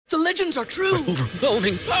The legends are true.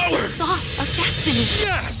 Overwhelming power! Sauce of destiny.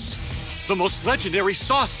 Yes! The most legendary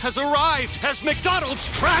sauce has arrived as McDonald's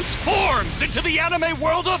transforms into the anime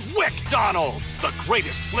world of WickDonald's. The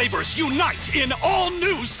greatest flavors unite in all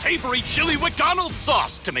new savory chili McDonald's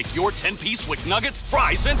sauce to make your 10-piece Wick Nuggets,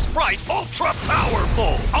 fries, and Sprite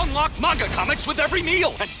ultra-powerful. Unlock manga comics with every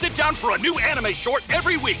meal and sit down for a new anime short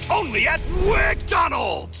every week only at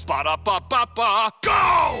WickDonald's. Ba-da-ba-ba-ba,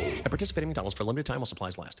 go! At participating McDonald's for a limited time while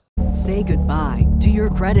supplies last. Say goodbye to your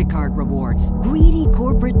credit card rewards. Greedy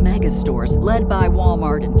corporate mega stores, led by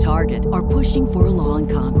Walmart and Target, are pushing for a law in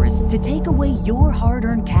Congress to take away your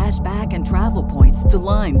hard-earned cash back and travel points to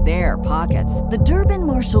line their pockets. The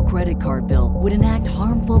Durbin-Marshall credit card bill would enact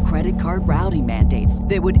harmful credit card routing mandates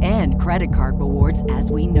that would end credit card rewards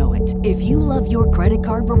as we know it. If you love your credit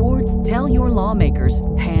card rewards, tell your lawmakers,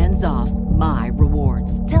 hands off my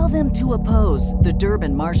rewards. Tell them to oppose the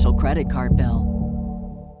Durbin-Marshall credit card bill.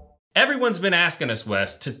 Everyone's been asking us,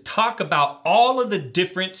 Wes, to talk about all of the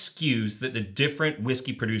different SKUs that the different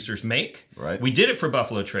whiskey producers make. Right. We did it for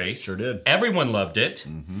Buffalo Trace. Sure did. Everyone loved it.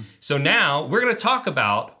 Mm-hmm. So now we're going to talk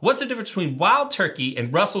about what's the difference between Wild Turkey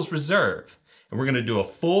and Russell's Reserve. And we're going to do a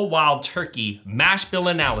full Wild Turkey mash bill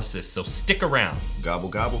analysis, so stick around. Gobble,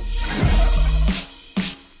 gobble.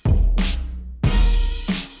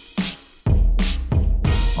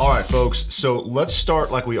 All right, folks, so let's start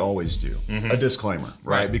like we always do. A disclaimer,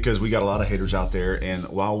 right? Because we got a lot of haters out there, and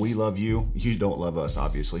while we love you, you don't love us,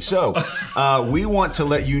 obviously. So we want to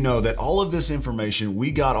let you know that all of this information we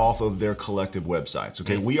got off of their collective websites,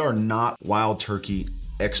 okay? We are not Wild Turkey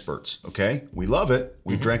experts, okay? We love it.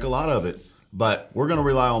 We've drank a lot of it, but we're going to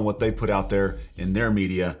rely on what they put out there in their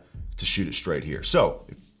media to shoot it straight here. So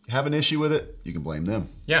if you have an issue with it, you can blame them.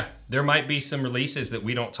 Yeah, there might be some releases that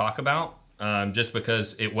we don't talk about. Just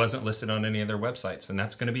because it wasn't listed on any of their websites, and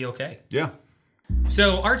that's going to be okay. Yeah.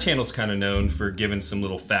 So our channel's kind of known for giving some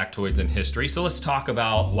little factoids in history, so let's talk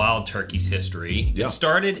about Wild Turkey's history. Yeah. It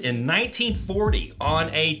started in 1940 on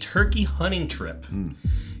a turkey hunting trip.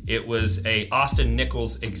 It was a Austin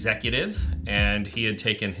Nichols executive, and he had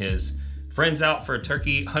taken his friends out for a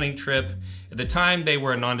turkey hunting trip. At the time, they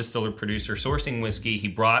were a non-distiller producer sourcing whiskey. He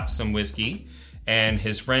brought some whiskey, and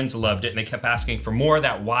his friends loved it, and they kept asking for more of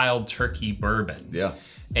that Wild Turkey bourbon. Yeah.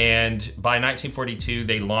 And by 1942,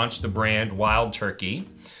 they launched the brand Wild Turkey.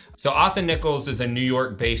 So Austin Nichols is a New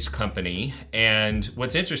York-based company, and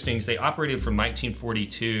what's interesting is they operated from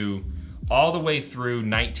 1942 all the way through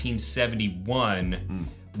 1971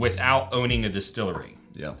 without owning a distillery.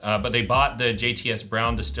 Yeah. But they bought the JTS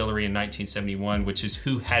Brown Distillery in 1971, which is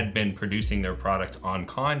who had been producing their product on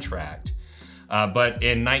contract. But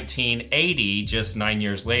in 1980, just 9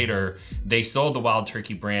 years later, they sold the Wild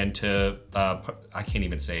Turkey brand to, I can't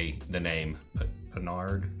even say the name,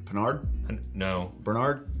 Pernod? Pernod? No.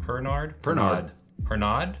 Bernard? Pernod? Pernod.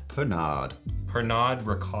 Pernod? Pernod. Pernod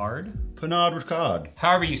Ricard? Pernod Ricard.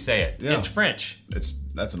 However you say it. Yeah. It's French.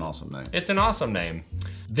 That's an awesome name. It's an awesome name.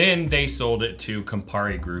 Then they sold it to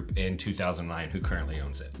Campari Group in 2009, who currently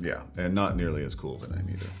owns it. Yeah, and not nearly as cool of a name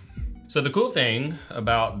either. So the cool thing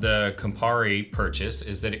about the Campari purchase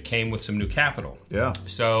is that it came with some new capital. Yeah.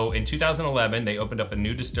 So in 2011, they opened up a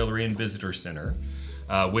new distillery and visitor center,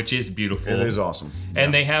 which is beautiful. It is awesome.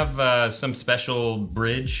 And they have some special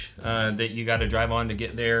bridge that you got to drive on to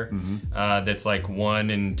get there. That's like 1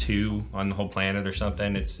 and 2 on the whole planet or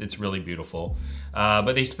something. It's really beautiful.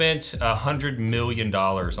 But they spent $100 million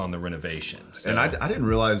on the renovation. So. And I didn't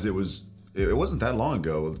realize it wasn't that long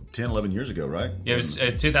ago, 10, 11 years ago, right? Yeah, it was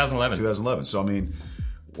 2011. 2011. So, I mean,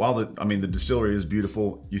 while the distillery is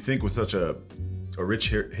beautiful, you think with such a rich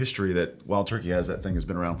history that Wild Turkey has, that thing has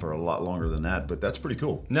been around for a lot longer than that, but that's pretty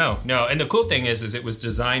cool. No. And the cool thing is it was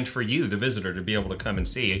designed for you, the visitor, to be able to come and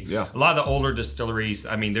see. Yeah. A lot of the older distilleries,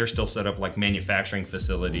 I mean, they're still set up like manufacturing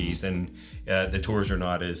facilities, and the tours are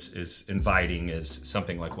not as inviting as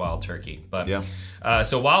something like Wild Turkey. But yeah.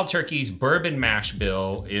 So Wild Turkey's bourbon mash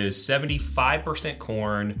bill is 75%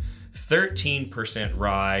 corn, 13%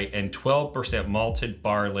 rye, and 12% malted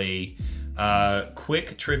barley.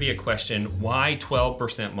 Quick trivia question: why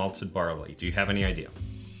 12% malted barley? Do you have any idea?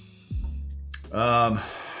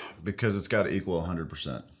 Because it's got to equal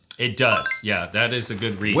 100%. It does. Yeah, that is a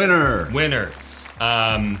good reason. Winner.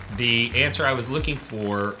 The answer I was looking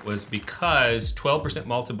for was because 12%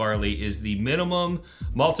 malted barley is the minimum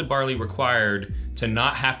malted barley required to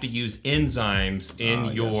not have to use enzymes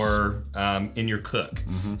in your cook.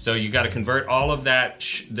 So you got to convert all of that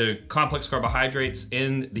the complex carbohydrates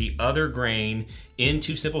in the other grain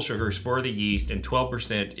into simple sugars for the yeast, and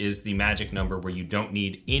 12% is the magic number where you don't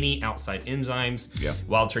need any outside enzymes. Yeah.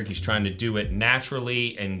 Wild Turkey's trying to do it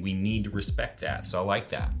naturally, and we need to respect that. So I like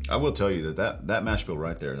that. I will tell you that mash bill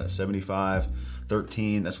right there, that 75,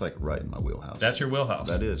 13, that's like right in my wheelhouse. That's your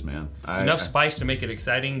wheelhouse. That is, man. It's enough spice to make it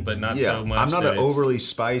exciting, but not so much. I'm not an overly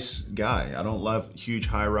spice guy. I don't love huge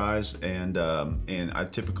high rise, and I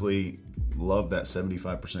typically love that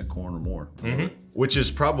 75% corn or more, which is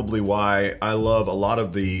probably why I love a lot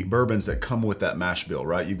of the bourbons that come with that mash bill,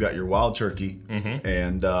 right? You've got your Wild Turkey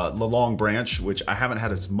and the Long Branch, which I haven't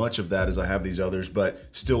had as much of that as I have these others, but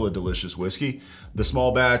still a delicious whiskey. The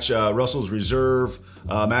small batch, Russell's Reserve,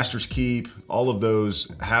 Master's Keep, all of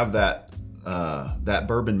those have that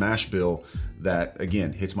bourbon mash bill that,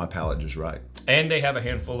 again, hits my palate just right. And they have a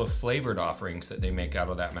handful of flavored offerings that they make out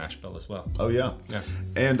of that mash bill as well. Oh, yeah.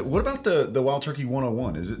 And what about the Wild Turkey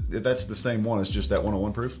 101? Is it that's the same one as just that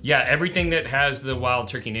 101 proof? Yeah, everything that has the Wild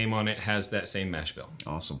Turkey name on it has that same mash bill.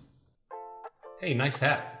 Awesome. Hey, nice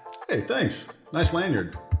hat. Hey, thanks. Nice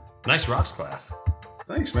lanyard. Nice rocks glass.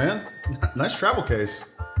 Thanks, man. Nice travel case.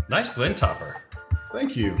 Nice blend topper.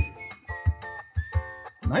 Thank you.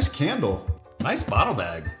 Nice candle. Nice bottle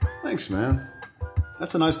bag. Thanks, man.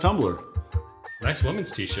 That's a nice tumbler. Nice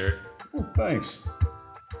women's t-shirt. Oh, thanks.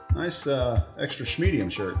 Nice extra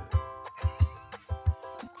schmedium shirt.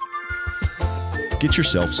 Get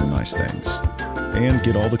yourself some nice things and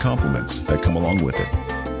get all the compliments that come along with it.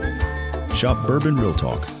 Shop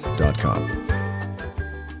bourbonrealtalk.com.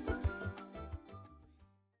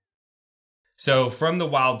 So from the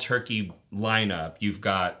Wild Turkey lineup, you've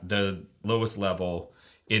got the lowest level.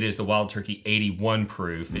 It is the Wild Turkey 81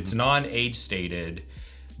 proof. It's non-age stated.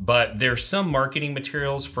 But there's some marketing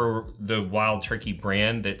materials for the Wild Turkey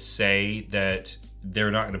brand that say that they're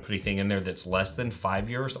not going to put anything in there that's less than 5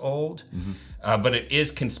 years old. But it is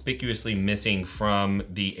conspicuously missing from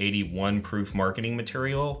the 81 proof marketing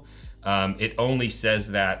material. It only says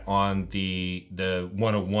that on the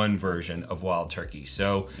 101 version of Wild Turkey.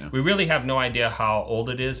 So we really have no idea how old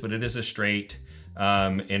it is, but it is a straight.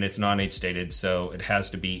 And it's non-age stated, so it has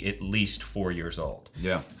to be at least 4 years old.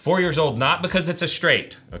 Yeah. 4 years old, not because it's a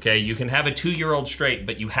straight, okay? You can have a 2-year-old straight,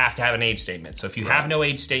 but you have to have an age statement. So if you have no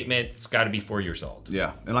age statement, it's got to be 4 years old.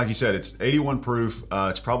 Yeah, and like you said, it's 81 proof.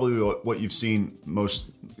 It's probably what you've seen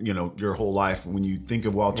most, your whole life. When you think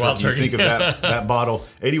of Wild Turkey, you think of that bottle.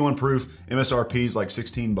 81 proof, MSRP is like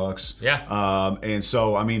 $16. Yeah. And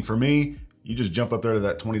so, I mean, for me, you just jump up there to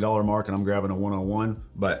that $20 mark and I'm grabbing a 101.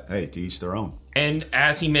 But hey, to each their own. And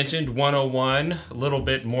as he mentioned, 101, a little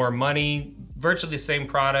bit more money, virtually the same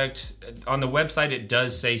product. On the website, it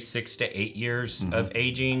does say 6 to 8 years of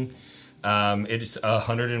aging. It's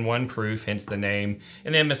 101 proof, hence the name.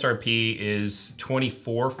 And the MSRP is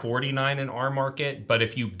 $24.49 in our market. But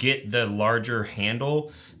if you get the larger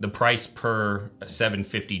handle, the price per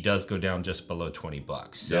 750 does go down just below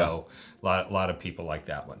 $20. So a lot of people like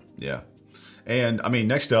that one. Yeah. And I mean,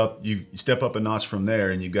 next up, you step up a notch from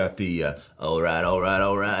there, and you've got the all right,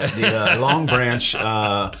 the Long Branch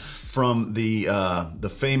from the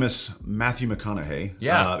famous Matthew McConaughey.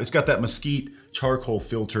 Yeah, it's got that mesquite charcoal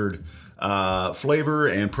filtered flavor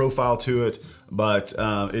and profile to it, but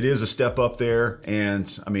it is a step up there.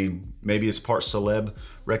 And I mean, maybe it's part celeb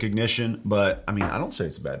recognition, but I mean, I don't say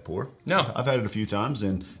it's a bad pour. No, I've had it a few times,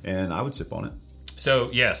 and I would sip on it.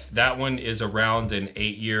 So, yes, that one is around an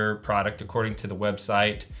 8-year product, according to the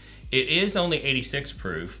website. It is only 86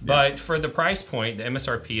 proof, but for the price point, the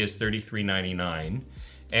MSRP is $33.99,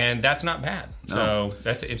 and that's not bad. No. So,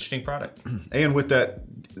 that's an interesting product. And with that,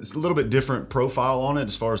 it's a little bit different profile on it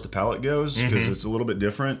as far as the palate goes, because it's a little bit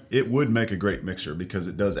different. It would make a great mixer because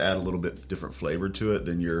it does add a little bit different flavor to it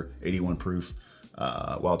than your 81 proof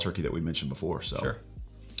Wild Turkey that we mentioned before. So. Sure.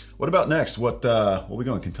 What about next? What are we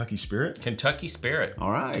going? Kentucky Spirit? Kentucky Spirit.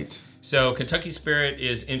 All right. So Kentucky Spirit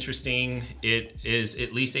is interesting. It is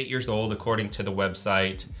at least 8 years old, according to the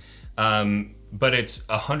website. But it's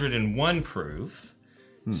 101 proof.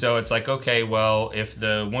 So it's like, okay, well, if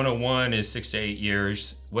the 101 is 6 to 8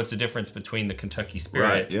 years, what's the difference between the Kentucky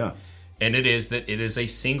Spirit? Right, yeah. And it is that it is a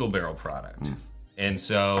single barrel product. And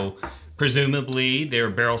so presumably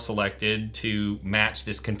they're barrel selected to match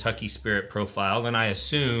this Kentucky Spirit profile. And I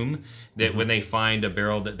assume that when they find a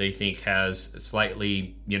barrel that they think has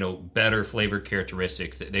slightly, better flavor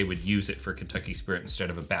characteristics, that they would use it for Kentucky Spirit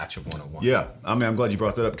instead of a batch of 101. Yeah. I mean, I'm glad you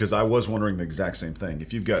brought that up because I was wondering the exact same thing.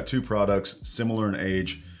 If you've got two products similar in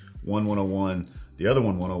age, one 101, the other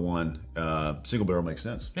one 101, single barrel makes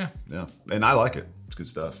sense. Yeah. Yeah. And I like it. It's good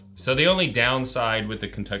stuff. So the only downside with the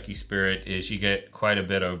Kentucky Spirit is you get quite a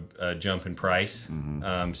bit of jump in price.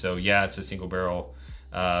 So yeah, it's a single barrel.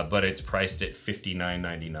 but it's priced at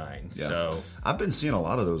 $59.99. Yeah. So I've been seeing a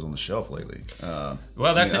lot of those on the shelf lately.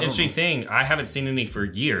 well, that's an interesting thing. I haven't seen any for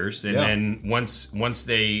years, and then once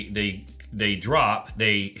they drop,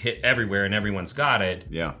 they hit everywhere, and everyone's got it.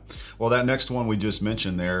 Yeah. Well, that next one we just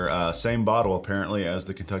mentioned there, same bottle apparently as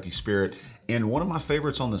the Kentucky Spirit. And one of my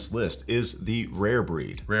favorites on this list is the Rare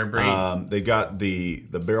Breed. Rare Breed. They got the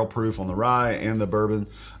barrel proof on the rye and the bourbon.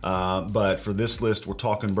 But for this list, we're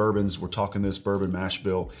talking bourbons. We're talking this bourbon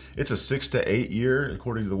Mashbill. It's a 6 to 8 year,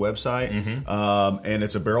 according to the website. And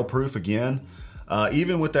it's a barrel proof again.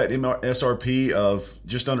 Even with that MSRP of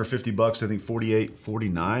just under $50, I think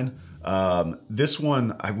 $48.49. This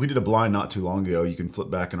one, we did a blind not too long ago. You can flip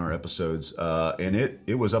back in our episodes, and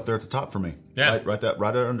it was up there at the top for me. Yeah, right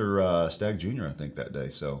under Stag Junior, I think that day.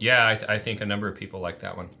 So yeah, I think a number of people like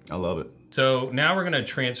that one. I love it. So now we're going to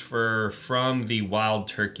transfer from the Wild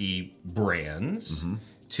Turkey brands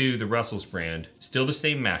to the Russell's brand. Still the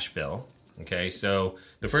same mash bill. Okay, so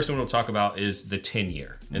the first one we'll talk about is the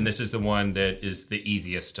 10-year. And this is the one that is the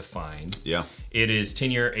easiest to find. Yeah. It is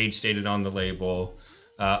 10-year age stated on the label.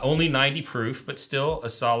 Only 90 proof, but still a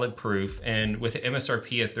solid proof. And with an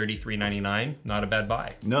MSRP of $33.99, not a bad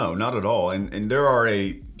buy. No, not at all. And there are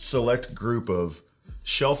a select group of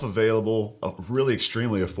shelf available, really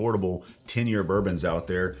extremely affordable 10-year bourbons out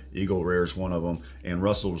there. Eagle Rare is one of them, and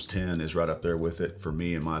Russell's 10 is right up there with it for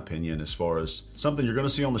me, in my opinion, as far as something you're going to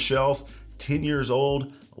see on the shelf. 10 years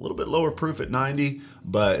old, a little bit lower proof at 90,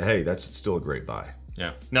 but hey, that's still a great buy.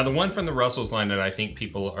 Yeah. Now, the one from the Russell's line that I think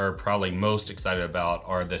people are probably most excited about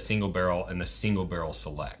are the single barrel and the single barrel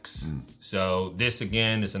selects. So this,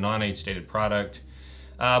 again, is a non-age stated product,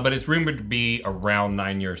 but it's rumored to be around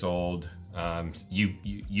 9 years old.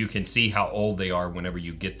 You can see how old they are whenever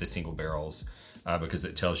you get the single barrels because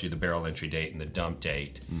it tells you the barrel entry date and the dump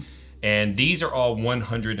date. And these are all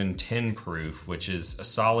 110 proof, which is a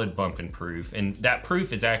solid bump in proof. And that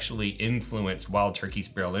proof is actually influenced Wild Turkey's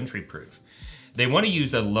barrel entry proof. They want to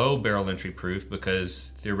use a low barrel entry proof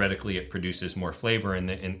because theoretically it produces more flavor in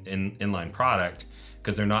the inline product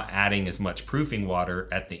because they're not adding as much proofing water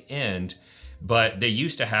at the end. But they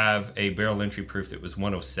used to have a barrel entry proof that was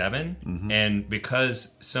 107. And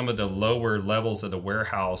because some of the lower levels of the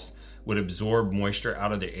warehouse would absorb moisture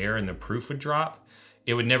out of the air and the proof would drop,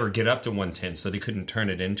 it would never get up to 110, so they couldn't turn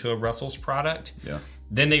it into a Russell's product. Yeah.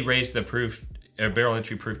 Then they raised the barrel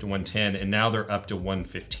entry proof to 110, and now they're up to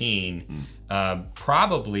 115,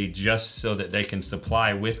 probably just so that they can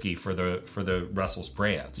supply whiskey for the Russell's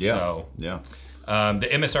brands. Yeah. So, yeah. The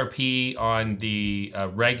MSRP on the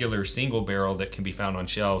regular single barrel that can be found on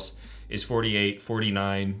shelves is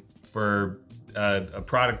 $48.49 for a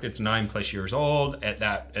product that's 9+ years old at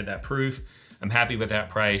that proof. I'm happy with that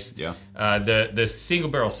price. Yeah. The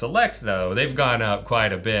single barrel selects, though, they've gone up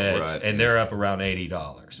quite a bit, and they're up around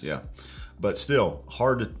 $80. Yeah. But still,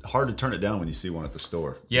 hard to turn it down when you see one at the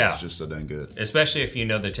store. Yeah. It's just so dang good. Especially if you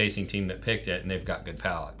know the tasting team that picked it and they've got good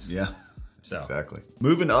palates. Yeah. So. Exactly.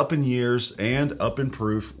 Moving up in years and up in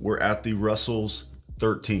proof, we're at the Russell's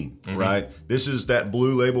 13, right? This is that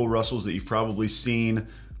blue label Russell's that you've probably seen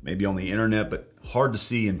maybe on the internet, but hard to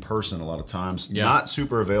see in person a lot of times. Yeah. Not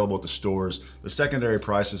super available at the stores. The secondary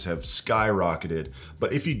prices have skyrocketed.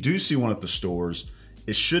 But if you do see one at the stores,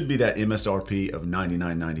 it should be that MSRP of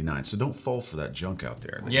 $99.99. So don't fall for that junk out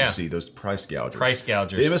there. You see those price gougers.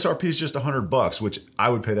 The MSRP is just $100, which I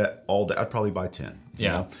would pay that all day. I'd probably buy 10. Yeah.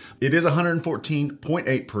 You know? It is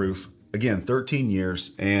 114.8 proof. Again, 13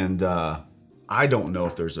 years. And I don't know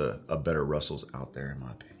if there's a better Russell's out there, in my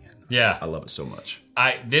opinion. Yeah. I love it so much.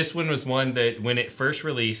 This one was one that when it first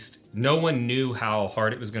released, no one knew how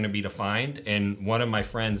hard it was going to be to find. And one of my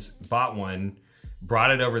friends bought one,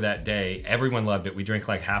 brought it over that day. Everyone loved it. We drank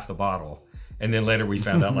like half the bottle. And then later we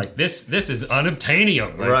found out like this is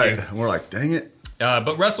unobtainium. Like, right. We're like, dang it.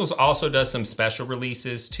 But Russell's also does some special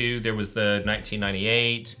releases too. There was the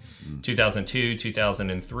 1998, 2002,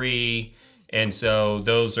 2003. And so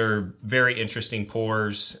those are very interesting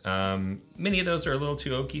pours. Many of those are a little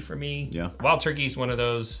too oaky for me. Yeah. Wild Turkey's one of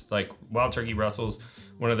those, like Wild Turkey Russell's,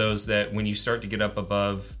 one of those that when you start to get up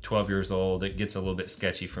above 12 years old, it gets a little bit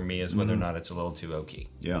sketchy for me as whether or not it's a little too oaky.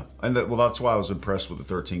 Yeah. And that's why I was impressed with the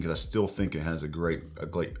 13, because I still think it has a great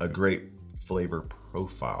flavor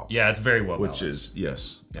profile. Yeah, it's very well balanced. balanced. Which is,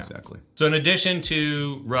 yes, exactly. So in addition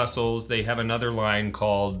to Russell's, they have another line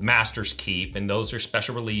called Master's Keep, and those are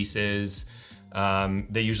special releases.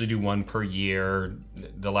 They usually do one per year.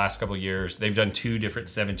 The last couple of years, they've done 2 different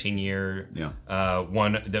 17-year. Yeah.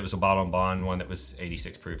 One that was a bottle and bond, one that was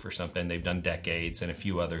 86 proof or something. They've done decades and a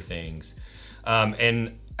few other things.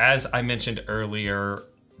 And as I mentioned earlier,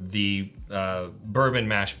 the bourbon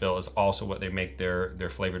mash bill is also what they make their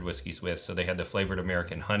flavored whiskeys with. So they have the flavored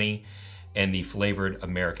American honey and the flavored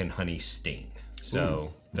American honey sting.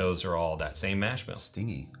 So those are all that same mash bill.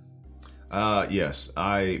 Stingy. Yes,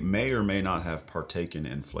 I may or may not have partaken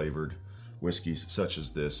in flavored whiskeys such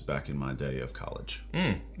as this back in my day of college.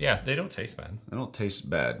 Yeah, they don't taste bad. They don't taste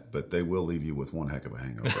bad, but they will leave you with one heck of a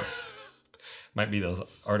hangover. Might be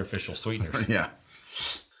those artificial sweeteners. Yeah.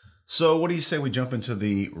 So what do you say we jump into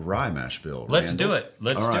the rye mash bill? Let's Randall? do it.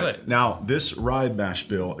 Let's do it. Now, this rye mash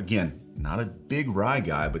bill, again, not a big rye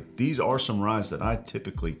guy, but these are some ryes that I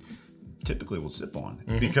typically will sip on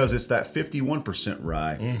because it's that 51%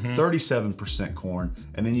 rye, 37% corn,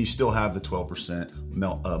 and then you still have the 12%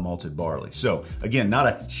 malted barley. So again, not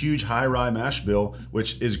a huge high rye mash bill,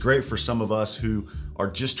 which is great for some of us who are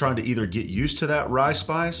just trying to either get used to that rye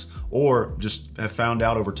spice or just have found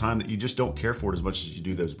out over time that you just don't care for it as much as you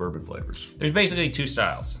do those bourbon flavors. There's basically two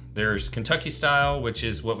styles. There's Kentucky style, which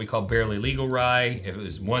is what we call barely legal rye. If it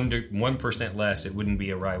was 1% less, it wouldn't be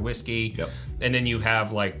a rye whiskey. Yep. And then you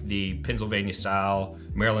have like the Pennsylvania style,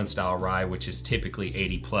 Maryland style rye, which is typically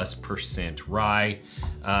 80+% rye.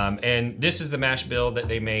 And this is the mash bill that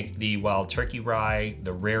they make the Wild Turkey rye,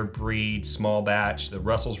 the Rare Breed small batch, the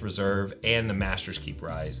Russell's Reserve, and the Master's Keep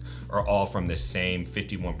ryes are all from this same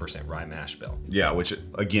 51% rye mash bill. Yeah, which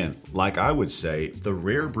again, like I would say, the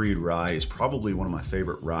Rare Breed rye is probably one of my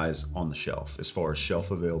favorite ryes on the shelf as far as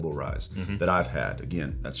shelf available ryes that I've had.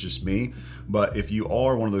 Again, that's just me. But if you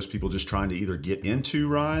are one of those people just trying to either get into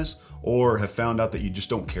ryes or have found out that you just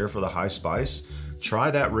don't care for the high spice, try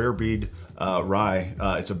that Rare Breed rye.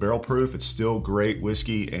 It's a barrel proof. It's still great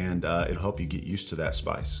whiskey, and it'll help you get used to that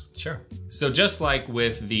spice. Sure. So just like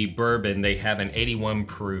with the bourbon, they have an 81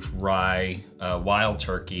 proof rye, Wild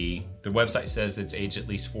Turkey. The website says it's aged at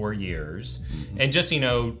least 4 years. And just so you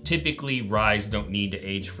know, typically ryes don't need to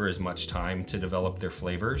age for as much time to develop their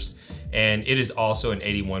flavors. And it is also an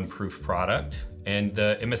 81 proof product. And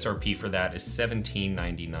the MSRP for that is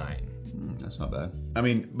 $17.99. That's not bad. I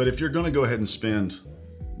mean, but if you're going to go ahead and spend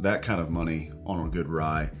that kind of money on a good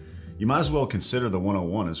rye, you might as well consider the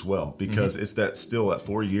 101 as well, because it's that still at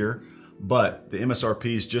 4 year, but the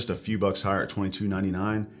MSRP is just a few bucks higher at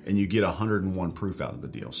 $22.99, and you get 101 proof out of the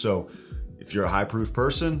deal. So if you're a high proof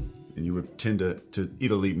person and you would tend to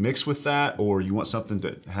either mix with that, or you want something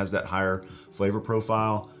that has that higher flavor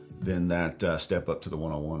profile, then that step up to the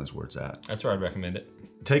 101 is where it's at. That's where I'd recommend it.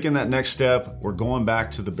 Taking that next step, we're going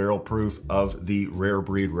back to the barrel proof of the Rare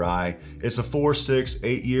Breed rye. It's a 4, 6,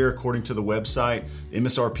 8 year according to the website.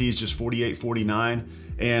 MSRP is just $48.49.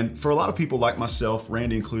 And for a lot of people like myself,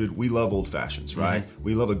 Randy included, we love old fashions, right?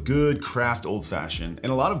 We love a good craft old fashioned.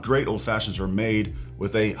 And a lot of great old fashions are made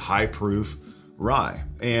with a high proof rye,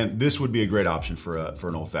 and this would be a great option for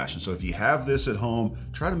an old fashioned. So if you have this at home,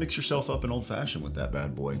 try to mix yourself up an old fashioned with that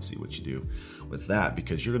bad boy and see what you do with that,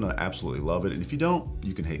 because you're going to absolutely love it. And if you don't,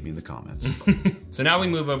 you can hate me in the comments. So now we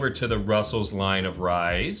move over to the Russell's line of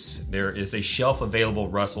ryes. There is a shelf available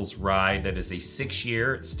Russell's rye that is a 6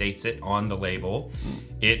 year. It states it on the label.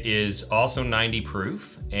 It is also 90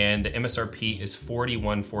 proof, and the MSRP is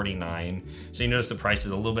 $41.49. So you notice the price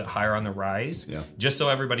is a little bit higher on the ryes. Yeah. Just so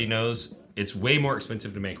everybody knows, it's way more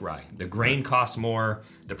expensive to make rye. The grain costs more.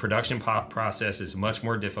 The production process is much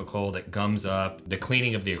more difficult. It gums up. The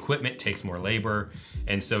cleaning of the equipment takes more labor.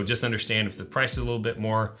 And so just understand, if the price is a little bit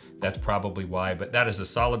more, that's probably why. But that is a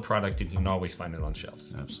solid product, and you can always find it on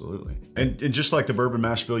shelves. Absolutely. And just like the bourbon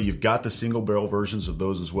mash bill, you've got the single barrel versions of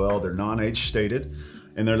those as well. They're non-age stated,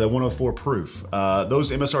 and they're the 104 proof.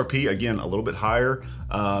 Those MSRP, again, a little bit higher,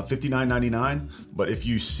 $59.99. But if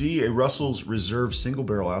you see a Russell's Reserve single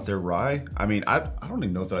barrel out there rye, I mean, I don't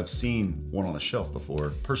even know that I've seen one on the shelf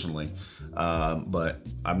before, personally. But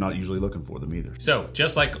I'm not usually looking for them either. So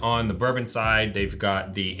just like on the bourbon side, they've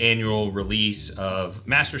got the annual release of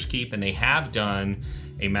Master's Keep, and they have done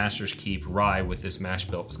a Master's Keep rye with this mash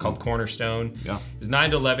bill. It's called Cornerstone. Yeah. It's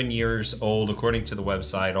 9 to 11 years old, according to the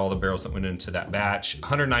website, all the barrels that went into that batch.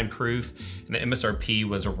 109 proof, and the MSRP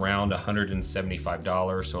was around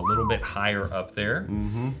 $175, so a little bit higher up there.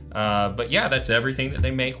 But yeah, that's everything that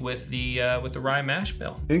they make with the rye mash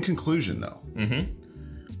bill. In conclusion, though,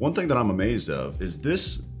 one thing that I'm amazed of is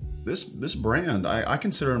this brand. I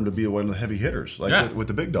consider them to be one of the heavy hitters, like with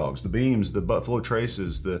the big dogs, the Beams, the Buffalo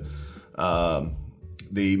Traces, the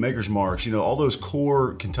Maker's Marks, all those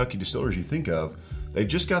core Kentucky distilleries you think of, they've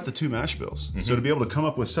just got the 2 mash bills. So to be able to come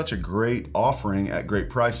up with such a great offering at great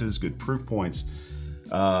prices, good proof points,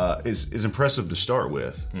 is impressive to start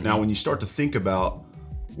with. Now, when you start to think about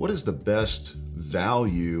what is the best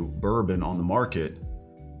value bourbon on the market,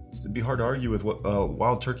 It'd be hard to argue with what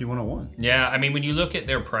Wild Turkey 101. Yeah, I mean, when you look at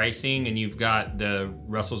their pricing and you've got the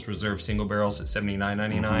Russell's Reserve single barrels at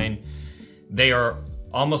 $79.99, they are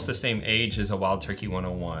almost the same age as a Wild Turkey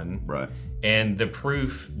 101. Right. And the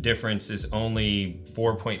proof difference is only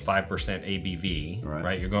 4.5% ABV,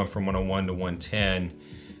 right? You're going from 101 to 110,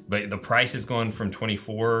 but the price is going from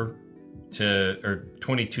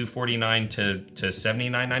 22.49 to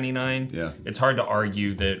 $79.99. Yeah. It's hard to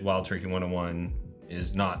argue that Wild Turkey 101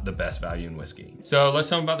 is not the best value in whiskey. So let's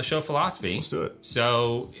talk about the show philosophy. Let's do it.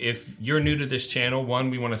 So if you're new to this channel, one,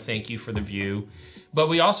 we want to thank you for the view, but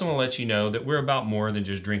we also want to let you know that we're about more than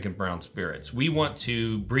just drinking brown spirits. We want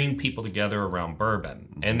to bring people together around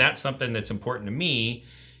bourbon. And that's something that's important to me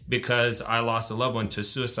because I lost a loved one to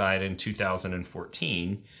suicide in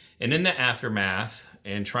 2014. And in the aftermath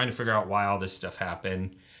and trying to figure out why all this stuff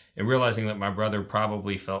happened and realizing that my brother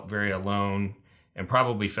probably felt very alone and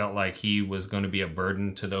probably felt like he was going to be a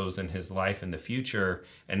burden to those in his life in the future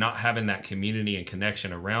and not having that community and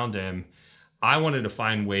connection around him, I wanted to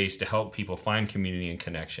find ways to help people find community and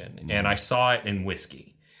connection. And I saw it in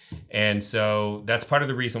whiskey. And so that's part of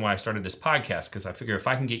the reason why I started this podcast, because I figure if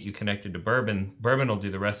I can get you connected to bourbon, bourbon will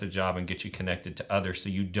do the rest of the job and get you connected to others so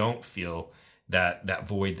you don't feel that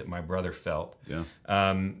void that my brother felt. Yeah.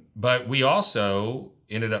 But we also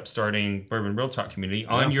ended up starting Bourbon Real Talk Community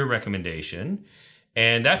on your recommendation.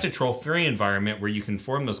 And that's a troll-free environment where you can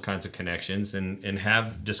form those kinds of connections and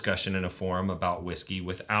have discussion in a forum about whiskey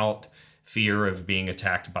without fear of being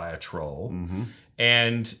attacked by a troll.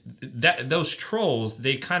 And those trolls,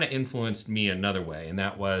 they kind of influenced me another way. And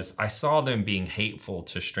that was, I saw them being hateful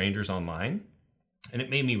to strangers online. And it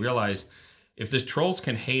made me realize, if the trolls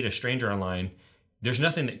can hate a stranger online, there's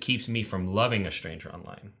nothing that keeps me from loving a stranger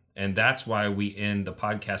online. And that's why we end the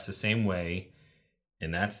podcast the same way.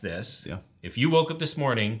 And that's this. Yeah. If you woke up this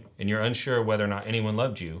morning and you're unsure whether or not anyone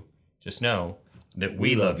loved you, just know that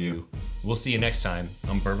we love you. We'll see you next time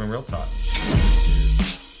on Bourbon Real Talk.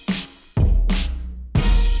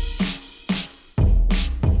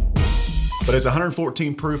 But it's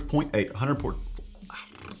 114 proof, 0.8. 114.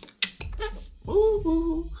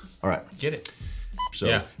 All right. Get it.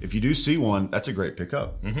 So if you do see one, that's a great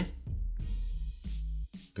pickup.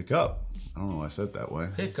 Pick up. I don't know why I said it that way.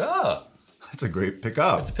 Pick up. That's a great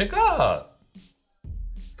pickup. It's a pickup.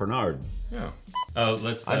 Bernard. Yeah. Oh,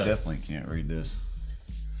 let's. I definitely can't read this.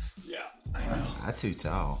 Yeah. I know. I too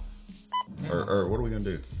towel. Or what are we going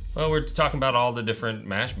to do? Well, we're talking about all the different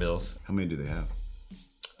mash bills. How many do they have?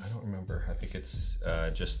 I don't remember. I think it's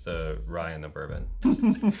just the rye and the bourbon.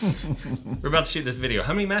 We're about to shoot this video.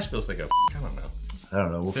 How many mash bills they go? I don't know. I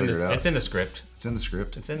don't know. We'll figure it out. It's in the script. It's in the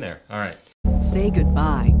script. It's in there. All right. Say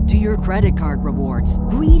goodbye to your credit card rewards.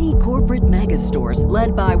 Greedy corporate mega stores,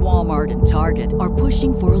 led by Walmart and Target, are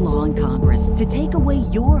pushing for a law in Congress to take away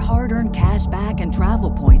your hard-earned cash back and travel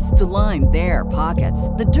points to line their pockets.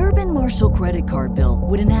 The Durbin-Marshall credit card bill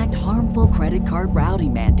would enact harmful credit card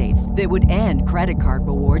routing mandates that would end credit card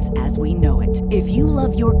rewards as we know it. If you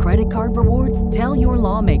love your credit card rewards, tell your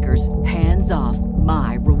lawmakers, hands off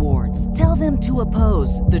my rewards. Tell them to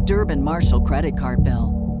oppose the Durbin-Marshall credit card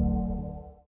bill.